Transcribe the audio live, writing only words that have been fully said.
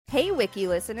Hey, Wiki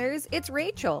listeners, it's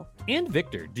Rachel. And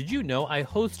Victor, did you know I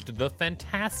host the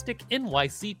fantastic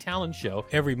NYC Talent Show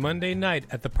every Monday night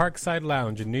at the Parkside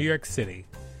Lounge in New York City?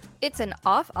 It's an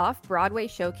off-Broadway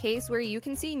showcase where you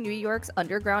can see New York's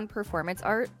underground performance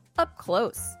art up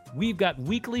close. We've got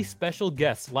weekly special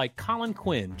guests like Colin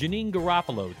Quinn, Janine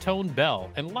Garofalo, Tone Bell,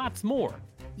 and lots more.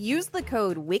 Use the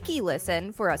code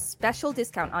WIKILISTEN for a special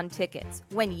discount on tickets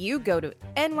when you go to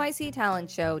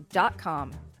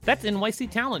nyctalentshow.com. That's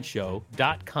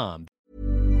nyctalentshow.com.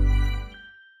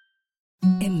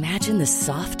 Imagine the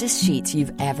softest sheets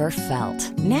you've ever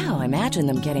felt. Now imagine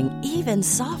them getting even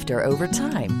softer over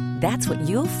time. That's what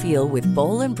you'll feel with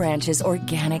Boll & Branch's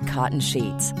organic cotton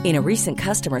sheets. In a recent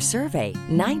customer survey,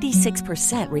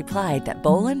 96% replied that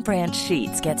Boll & Branch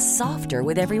sheets get softer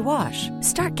with every wash.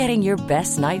 Start getting your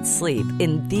best night's sleep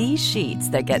in these sheets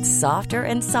that get softer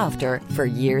and softer for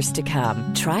years to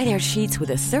come. Try their sheets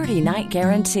with a 30-night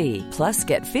guarantee. Plus,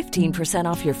 get 15%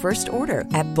 off your first order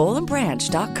at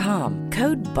bollandbranch.com.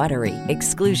 Code BUTTERY.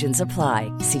 Exclusions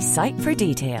apply. See site for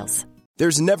details.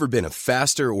 There's never been a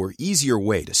faster or easier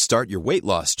way to start your weight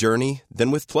loss journey than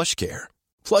with PlushCare.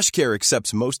 PlushCare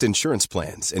accepts most insurance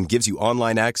plans and gives you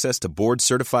online access to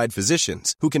board-certified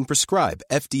physicians who can prescribe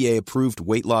FDA-approved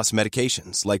weight loss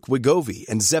medications like Wegovy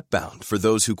and Zepbound for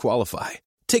those who qualify.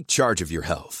 Take charge of your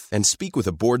health and speak with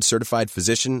a board-certified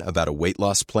physician about a weight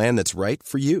loss plan that's right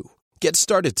for you. Get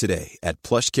started today at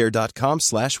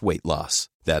plushcare.com/weight loss.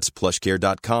 That's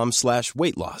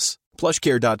plushcare.com/weight loss.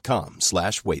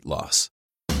 plushcare.com/weight loss.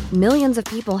 Millions of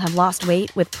people have lost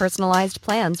weight with personalized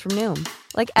plans from Noom.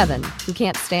 Like Evan, who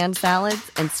can't stand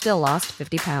salads and still lost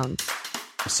 50 pounds.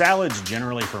 Salads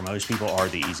generally for most people are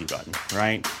the easy button,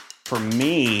 right? For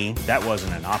me, that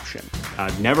wasn't an option.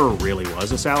 I never really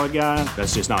was a salad guy.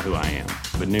 That's just not who I am.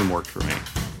 But Noom worked for me.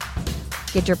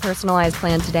 Get your personalized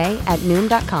plan today at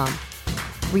Noom.com.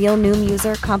 Real Noom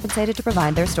user compensated to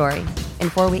provide their story. In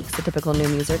 4 weeks, the typical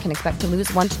Noom user can expect to lose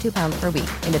 1 to 2 pounds per week.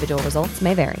 Individual results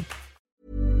may vary.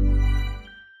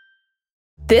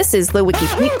 This is the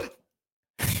Wikipedia.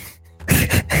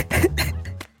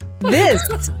 This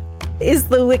is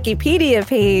the Wikipedia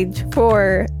page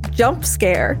for Jump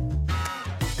Scare.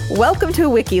 Welcome to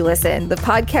WikiListen, the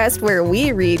podcast where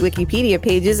we read Wikipedia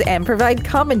pages and provide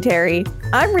commentary.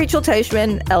 I'm Rachel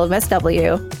Teichman,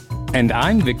 LMSW. And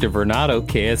I'm Victor Vernado,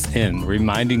 KSN,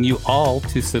 reminding you all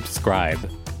to subscribe.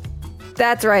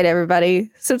 That's right,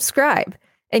 everybody. Subscribe.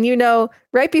 And you know,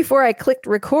 right before I clicked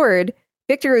record,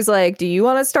 Victor was like, do you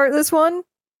want to start this one?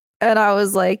 And I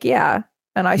was like, yeah.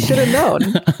 And I should have known.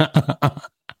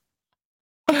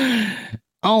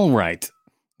 All right.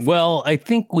 Well, I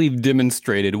think we've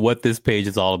demonstrated what this page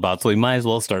is all about, so we might as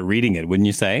well start reading it, wouldn't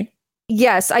you say?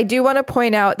 Yes, I do want to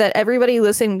point out that everybody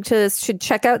listening to this should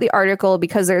check out the article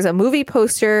because there's a movie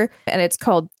poster and it's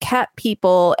called Cat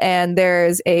People. And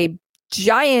there's a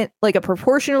giant, like a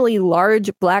proportionally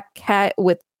large black cat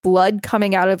with blood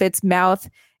coming out of its mouth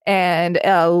and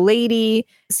a lady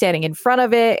standing in front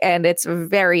of it. And it's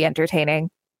very entertaining.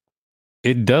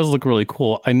 It does look really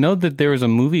cool. I know that there was a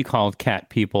movie called Cat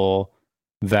People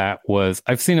that was,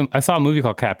 I saw a movie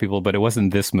called Cat People, but it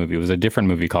wasn't this movie. It was a different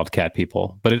movie called Cat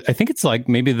People. But I think it's like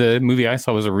maybe the movie I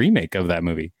saw was a remake of that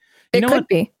movie. It could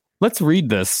be. Let's read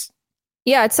this.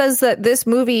 Yeah, it says that this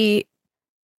movie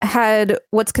had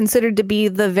what's considered to be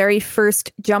the very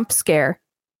first jump scare.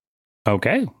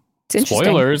 Okay. It's interesting.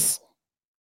 Spoilers.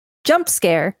 Jump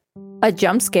scare. A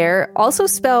jump scare, also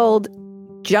spelled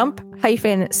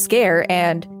jump-scare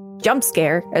and jump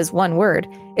scare as one word,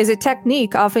 is a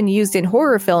technique often used in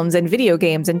horror films and video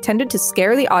games intended to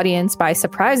scare the audience by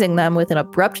surprising them with an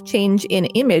abrupt change in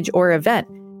image or event,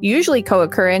 usually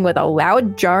co-occurring with a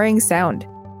loud, jarring sound.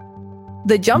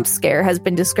 The jump scare has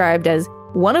been described as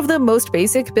one of the most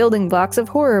basic building blocks of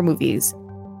horror movies.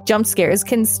 Jump scares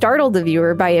can startle the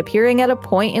viewer by appearing at a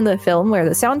point in the film where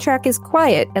the soundtrack is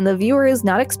quiet and the viewer is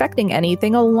not expecting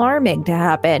anything alarming to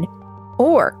happen,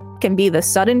 or can be the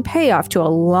sudden payoff to a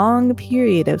long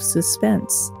period of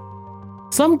suspense.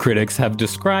 Some critics have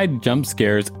described jump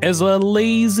scares as a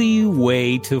lazy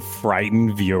way to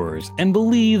frighten viewers and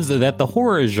believes that the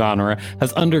horror genre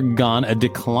has undergone a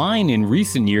decline in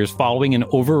recent years following an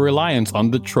over-reliance on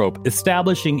the trope,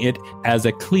 establishing it as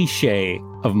a cliché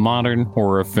of modern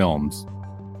horror films.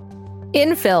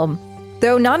 In film,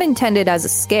 though not intended as a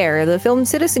scare, the film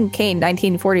Citizen Kane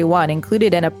 1941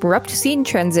 included an abrupt scene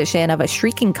transition of a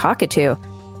shrieking cockatoo.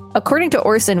 According to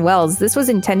Orson Welles, this was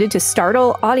intended to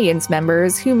startle audience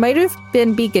members who might have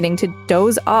been beginning to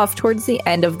doze off towards the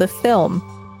end of the film.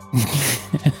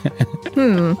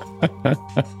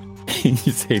 He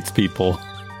just hates people.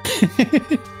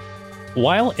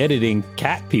 While editing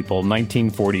Cat People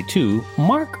 1942,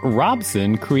 Mark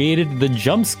Robson created the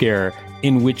jump scare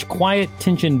in which quiet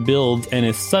tension builds and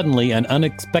is suddenly and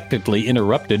unexpectedly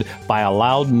interrupted by a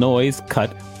loud noise,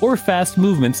 cut, or fast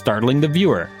movement startling the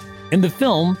viewer. In the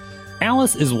film,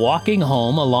 Alice is walking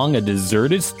home along a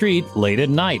deserted street late at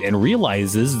night and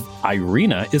realizes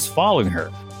Irina is following her.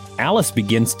 Alice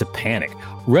begins to panic.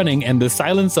 Running and the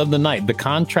silence of the night, the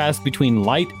contrast between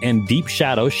light and deep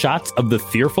shadow shots of the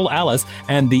fearful Alice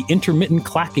and the intermittent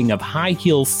clacking of high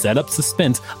heels set up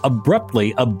suspense.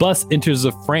 Abruptly, a bus enters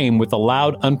the frame with a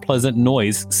loud, unpleasant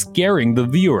noise, scaring the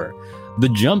viewer. The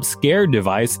jump scare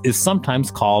device is sometimes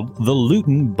called the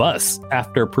Luton bus,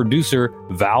 after producer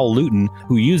Val Luton,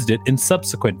 who used it in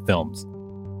subsequent films.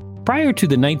 Prior to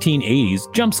the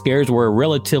 1980s, jump scares were a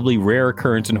relatively rare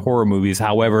occurrence in horror movies.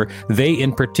 However, they,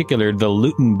 in particular, the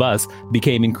Luton bus,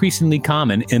 became increasingly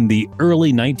common in the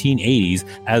early 1980s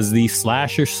as the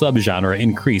slasher subgenre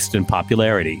increased in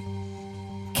popularity.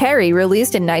 Carrie,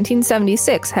 released in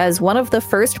 1976, has one of the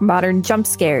first modern jump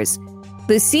scares.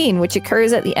 The scene, which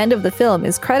occurs at the end of the film,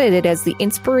 is credited as the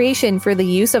inspiration for the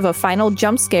use of a final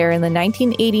jump scare in the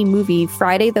 1980 movie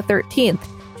Friday the 13th,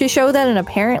 to show that an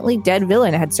apparently dead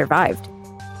villain had survived.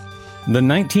 The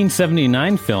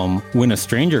 1979 film, When a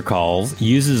Stranger Calls,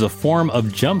 uses a form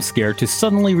of jump scare to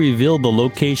suddenly reveal the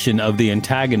location of the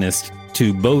antagonist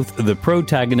to both the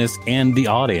protagonist and the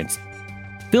audience.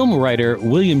 Film writer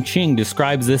William Ching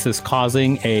describes this as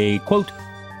causing a, quote,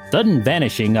 sudden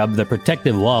vanishing of the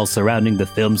protective wall surrounding the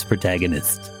film's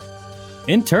protagonist.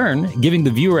 In turn, giving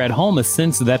the viewer at home a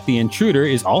sense that the intruder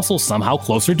is also somehow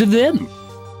closer to them.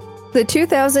 The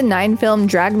 2009 film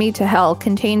Drag Me to Hell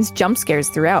contains jump scares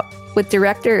throughout, with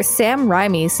director Sam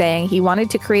Raimi saying he wanted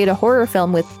to create a horror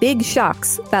film with big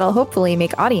shocks that'll hopefully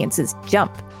make audiences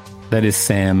jump. That is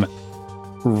Sam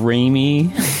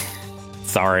Raimi.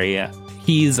 Sorry,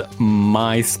 he's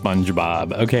my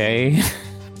SpongeBob, okay?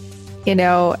 You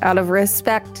know, out of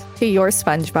respect to your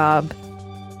SpongeBob.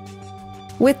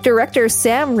 With director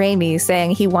Sam Raimi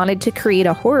saying he wanted to create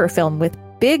a horror film with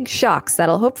big shocks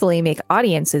that'll hopefully make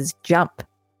audiences jump.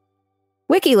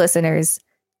 Wiki listeners,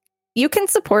 you can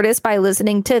support us by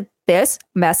listening to this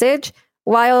message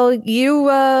while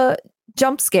you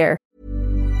jump scare.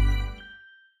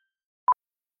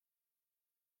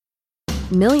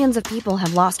 Millions of people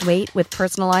have lost weight with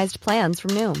personalized plans from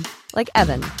Noom. Like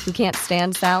Evan, who can't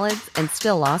stand salads and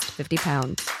still lost 50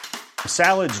 pounds.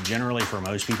 Salads generally for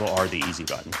most people are the easy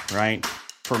button, right?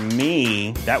 For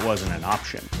me, that wasn't an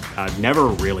option. I never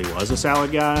really was a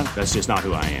salad guy. That's just not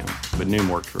who I am. But Noom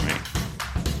worked for me.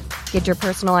 Get your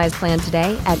personalized plan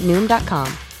today at Noom.com.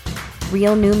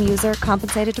 Real Noom user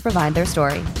compensated to provide their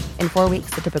story. In 4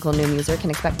 weeks, the typical Noom user can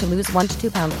expect to lose 1 to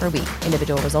 2 pounds per week.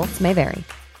 Individual results may vary.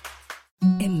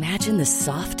 Imagine the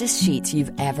softest sheets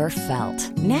you've ever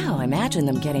felt. Now imagine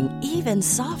them getting even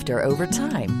softer over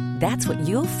time. That's what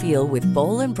you'll feel with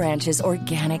Boll & Branch's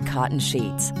organic cotton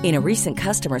sheets. In a recent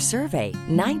customer survey,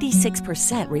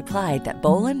 96% replied that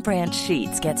Boll & Branch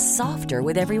sheets get softer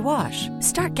with every wash.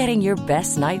 Start getting your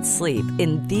best night's sleep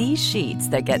in these sheets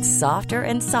that get softer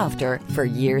and softer for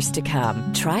years to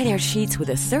come. Try their sheets with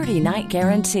a 30-night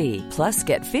guarantee. Plus,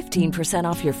 get 15%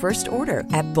 off your first order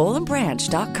at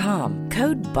bollandbranch.com.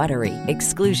 Code BUTTERY.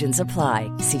 Exclusions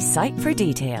apply. See site for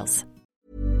details.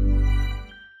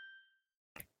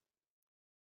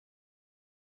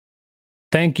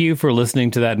 Thank you for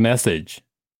listening to that message.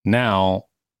 Now,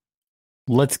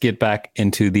 let's get back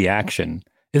into the action.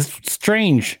 It's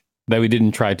strange that we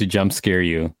didn't try to jump scare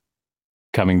you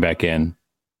coming back in.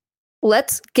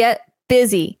 Let's get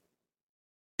busy.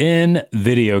 In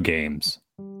video games,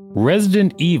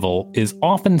 Resident Evil is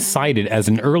often cited as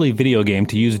an early video game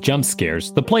to use jump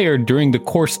scares. The player, during the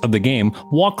course of the game,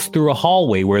 walks through a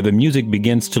hallway where the music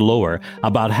begins to lower.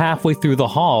 About halfway through the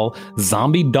hall,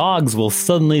 zombie dogs will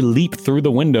suddenly leap through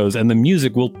the windows and the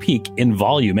music will peak in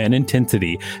volume and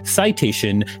intensity.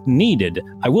 Citation needed.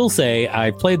 I will say,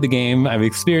 I played the game, I've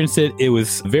experienced it, it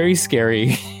was very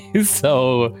scary.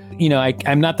 So,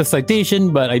 I'm not the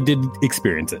citation, but I did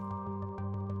experience it.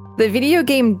 The video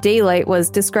game Daylight was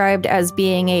described as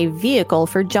being a vehicle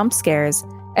for jump scares,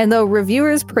 and though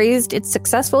reviewers praised its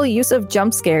successful use of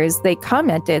jump scares, they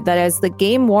commented that as the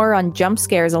game wore on jump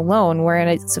scares alone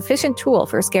weren't a sufficient tool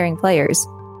for scaring players.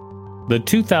 The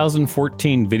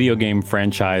 2014 video game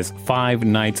franchise Five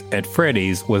Nights at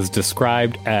Freddy's was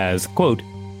described as, quote,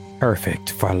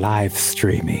 perfect for live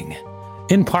streaming,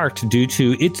 in part due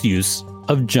to its use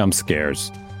of jump scares.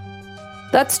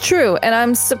 That's true, and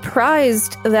I'm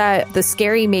surprised that the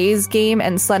Scary Maze game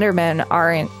and Slenderman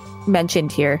aren't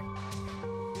mentioned here.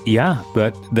 Yeah,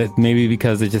 but that maybe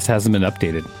because it just hasn't been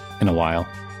updated. in a while.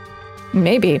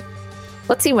 Maybe.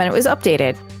 Let's see when it was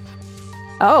updated.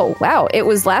 Oh, wow. It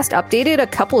was last updated a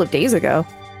couple of days ago.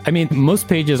 I mean, most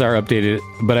pages are updated,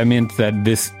 but I meant that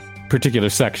this particular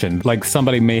section, like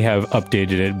somebody may have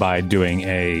updated it by doing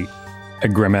a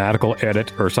grammatical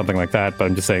edit or something like that. But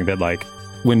I'm just saying that, like,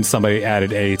 when somebody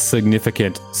added a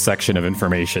significant section of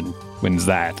information, when's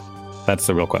that? That's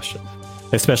the real question.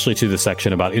 Especially to the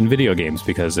section about in video games,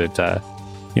 because it,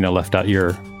 left out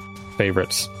your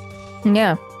favorites.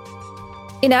 Yeah.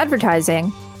 In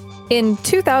advertising, in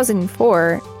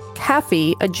 2004,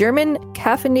 Caffey, a German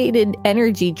caffeinated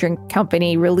energy drink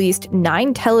company, released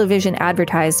 9 television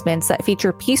advertisements that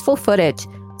feature peaceful footage,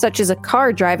 such as a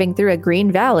car driving through a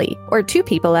green valley or 2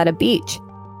 people at a beach.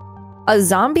 A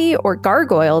zombie or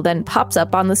gargoyle then pops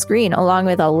up on the screen along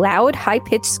with a loud,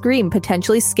 high-pitched scream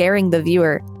potentially scaring the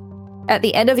viewer. At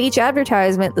the end of each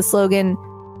advertisement, the slogan,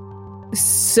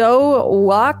 "So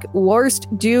wak worst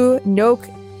du nok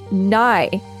nai,"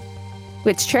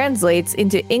 which translates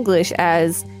into English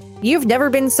as, "You've never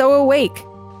been so awake,"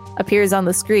 appears on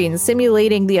the screen,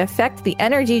 simulating the effect the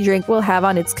energy drink will have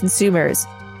on its consumers.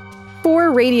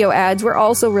 4 radio ads were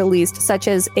also released, such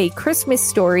as a Christmas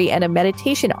story and a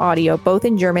meditation audio, both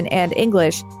in German and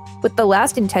English, with the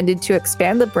last intended to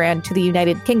expand the brand to the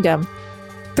United Kingdom.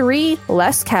 3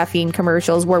 less caffeine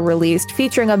commercials were released,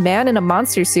 featuring a man in a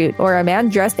monster suit or a man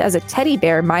dressed as a teddy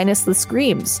bear minus the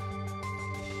screams.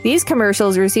 These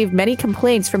commercials received many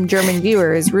complaints from German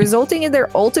viewers, resulting in their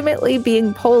ultimately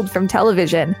being pulled from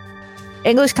television.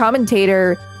 English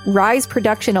commentator Rise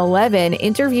Production 11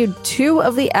 interviewed 2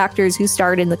 of the actors who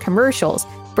starred in the commercials,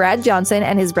 Brad Johnson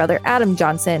and his brother Adam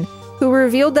Johnson, who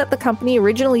revealed that the company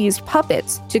originally used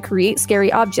puppets to create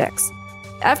scary objects.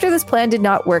 After this plan did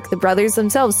not work, the brothers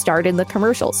themselves starred in the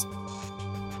commercials.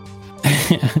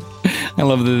 I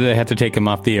love that they had to take him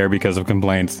off the air because of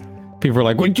complaints. People were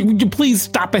like, would you please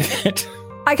stop it?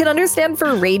 I can understand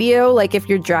for radio, like if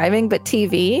you're driving, but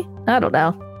TV? I don't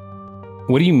know.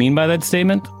 What do you mean by that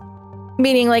statement?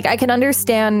 Meaning, like, I can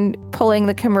understand pulling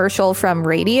the commercial from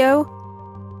radio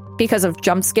because of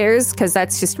jump scares, because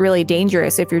that's just really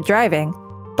dangerous if you're driving.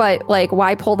 But, like,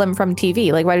 why pull them from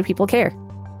TV? Like, why do people care?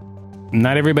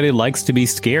 Not everybody likes to be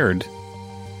scared.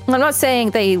 I'm not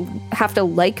saying they have to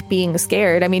like being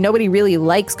scared. I mean, nobody really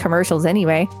likes commercials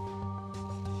anyway.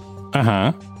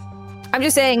 Uh-huh. I'm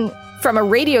just saying, from a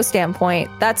radio standpoint,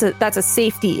 that's a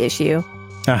safety issue.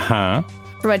 Uh-huh.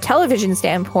 From a television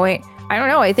standpoint, I don't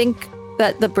know. I think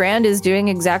that the brand is doing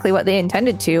exactly what they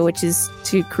intended to, which is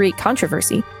to create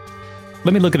controversy.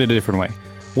 Let me look at it a different way.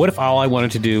 What if all I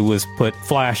wanted to do was put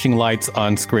flashing lights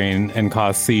on screen and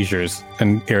cause seizures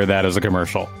and air that as a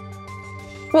commercial?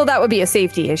 Well, that would be a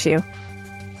safety issue.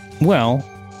 Well,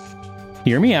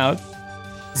 hear me out.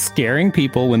 Scaring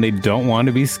people when they don't want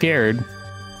to be scared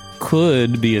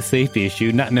could be a safety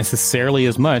issue, not necessarily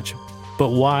as much, but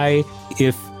why,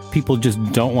 if people just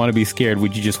don't want to be scared,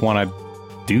 would you just want to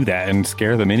do that and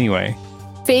scare them anyway?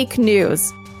 Fake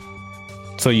news.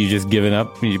 So you just given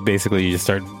up? You just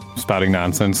start spouting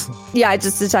nonsense? Yeah, I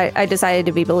decided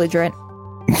to be belligerent.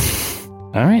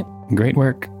 All right. Great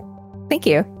work. Thank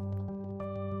you.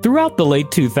 Throughout the late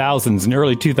 2000s and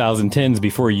early 2010s,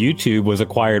 before YouTube was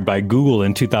acquired by Google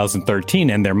in 2013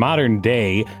 and their modern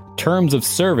day terms of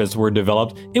service were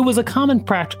developed, it was a common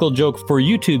practical joke for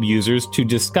YouTube users to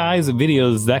disguise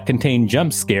videos that contain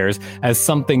jump scares as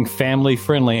something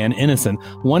family-friendly and innocent.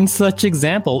 One such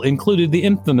example included the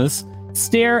infamous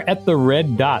 "stare at the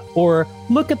red dot" or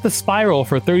 "look at the spiral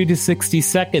for 30 to 60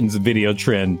 seconds" video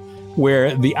trend,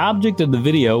 where the object of the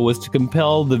video was to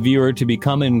compel the viewer to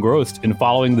become engrossed in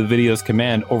following the video's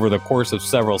command over the course of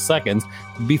several seconds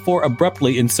before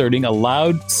abruptly inserting a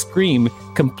loud scream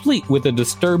complete with a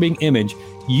disturbing image,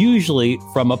 usually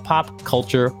from a pop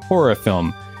culture horror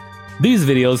film. These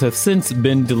videos have since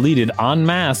been deleted en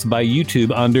masse by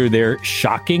YouTube under their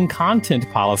shocking content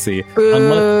policy,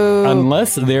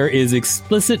 unless there is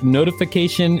explicit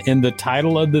notification in the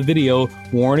title of the video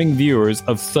warning viewers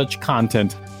of such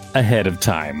content ahead of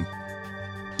time.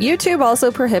 YouTube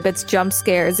also prohibits jump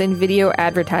scares in video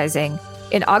advertising.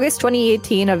 In August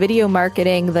 2018, a video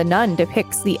marketing The Nun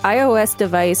depicts the iOS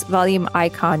device volume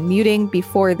icon muting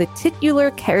before the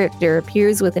titular character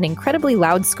appears with an incredibly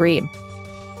loud scream.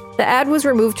 The ad was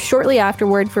removed shortly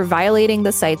afterward for violating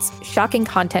the site's shocking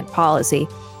content policy.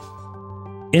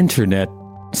 Internet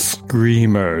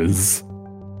screamers.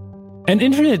 An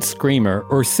internet screamer,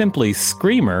 or simply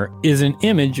screamer, is an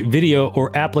image, video,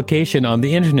 or application on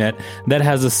the internet that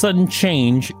has a sudden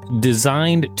change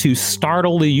designed to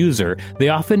startle the user. They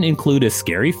often include a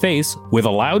scary face with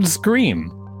a loud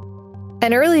scream.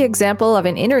 An early example of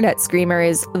an internet screamer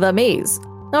is The Maze,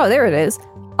 Oh, there it is.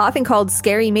 Often called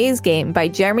Scary Maze Game by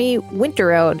Jeremy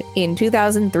Winterode in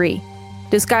 2003.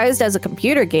 Disguised as a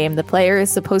computer game, the player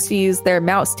is supposed to use their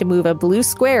mouse to move a blue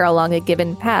square along a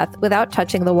given path without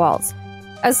touching the walls.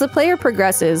 As the player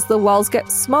progresses, the walls get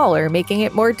smaller, making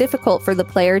it more difficult for the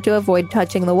player to avoid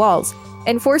touching the walls,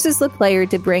 and forces the player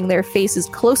to bring their faces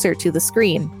closer to the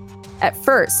screen. At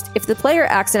first, if the player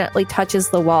accidentally touches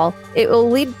the wall, it will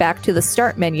lead back to the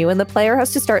start menu and the player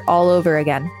has to start all over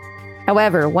again.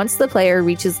 However, once the player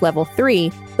reaches level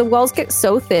 3, the walls get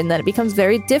so thin that it becomes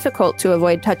very difficult to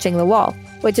avoid touching the wall,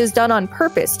 which is done on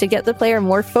purpose to get the player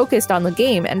more focused on the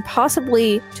game and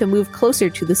possibly to move closer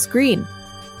to the screen.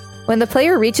 When the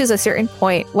player reaches a certain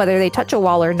point, whether they touch a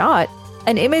wall or not,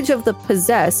 an image of the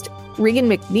possessed, Regan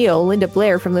MacNeil, Linda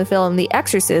Blair from the film The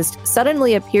Exorcist,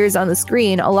 suddenly appears on the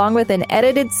screen along with an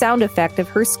edited sound effect of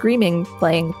her screaming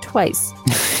playing twice.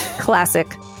 Classic.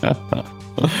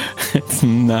 It's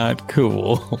not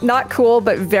cool. Not cool,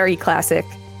 but very classic.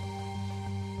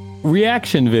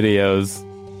 Reaction videos.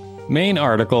 Main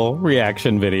article,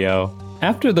 reaction video.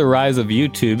 After the rise of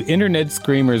YouTube, internet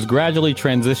screamers gradually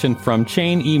transitioned from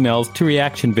chain emails to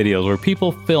reaction videos where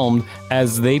people filmed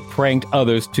as they pranked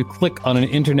others to click on an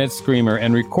internet screamer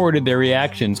and recorded their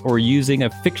reactions, or using a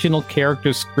fictional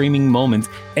character screaming moments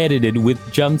edited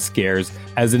with jump scares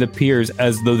as it appears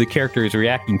as though the character is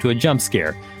reacting to a jump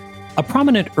scare. A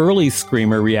prominent early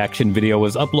screamer reaction video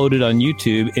was uploaded on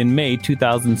YouTube in May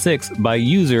 2006 by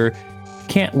user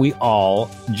Can't We All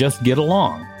Just Get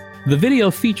Along? The video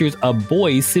features a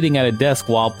boy sitting at a desk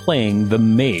while playing the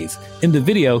maze. In the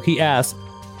video, he asks,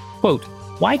 quote,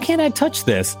 "Why can't I touch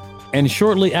this?" And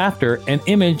shortly after, an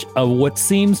image of what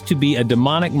seems to be a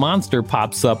demonic monster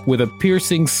pops up with a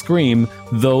piercing scream,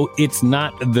 though it's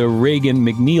not the Regan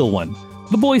MacNeil one.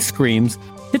 The boy screams,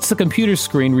 hits the computer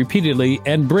screen repeatedly,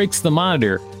 and breaks the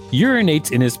monitor,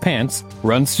 urinates in his pants,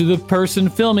 runs to the person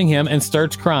filming him, and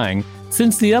starts crying.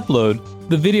 Since the upload,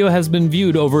 the video has been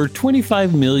viewed over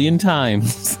 25 million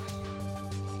times.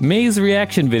 Maze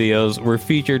reaction videos were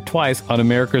featured twice on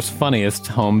America's Funniest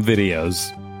Home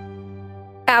Videos.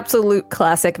 Absolute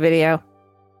classic video.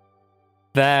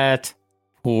 That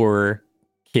poor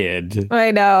kid.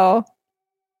 I know.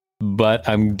 But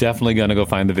I'm definitely going to go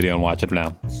find the video and watch it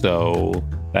now. So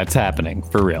that's happening,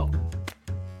 for real.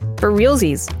 For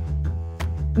realsies.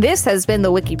 This has been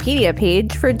the Wikipedia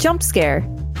page for Jump Scare.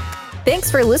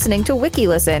 Thanks for listening to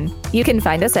WikiListen. You can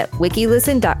find us at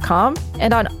wikilisten.com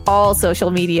and on all social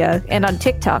media and on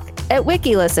TikTok at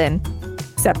WikiListen.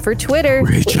 Except for Twitter.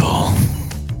 Rachel.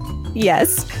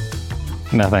 Yes.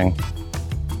 Nothing.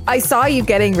 I saw you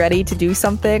getting ready to do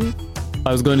something.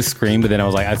 I was going to scream, but then I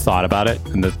was like, I thought about it.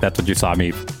 And that's what you saw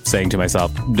me saying to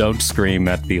myself. Don't scream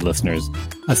at the listeners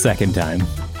a second time.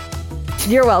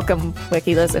 You're welcome,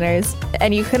 Wiki listeners.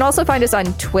 And you can also find us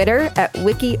on Twitter at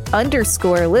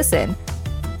wiki_listen.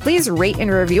 Please rate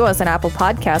and review us on Apple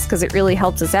Podcasts because it really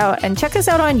helps us out. And check us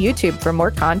out on YouTube for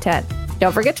more content.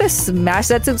 Don't forget to smash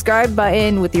that subscribe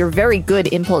button with your very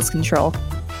good impulse control.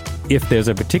 If there's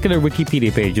a particular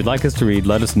Wikipedia page you'd like us to read,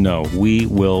 let us know. We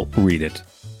will read it.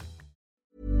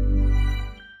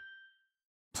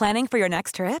 Planning for your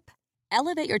next trip?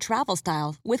 Elevate your travel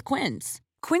style with Quince.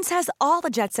 Quince has all the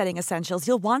jet-setting essentials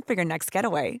you'll want for your next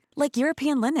getaway, like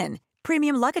European linen,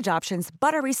 premium luggage options,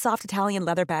 buttery soft Italian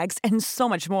leather bags, and so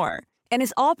much more. And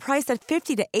is all priced at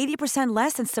 50 to 80%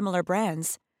 less than similar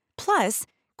brands. Plus,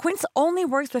 Quince only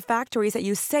works with factories that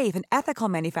use safe and ethical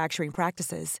manufacturing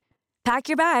practices. Pack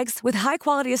your bags with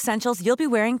high-quality essentials you'll be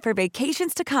wearing for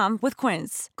vacations to come with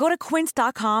Quince. Go to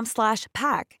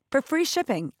quince.com/pack for free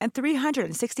shipping and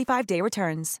 365-day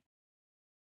returns.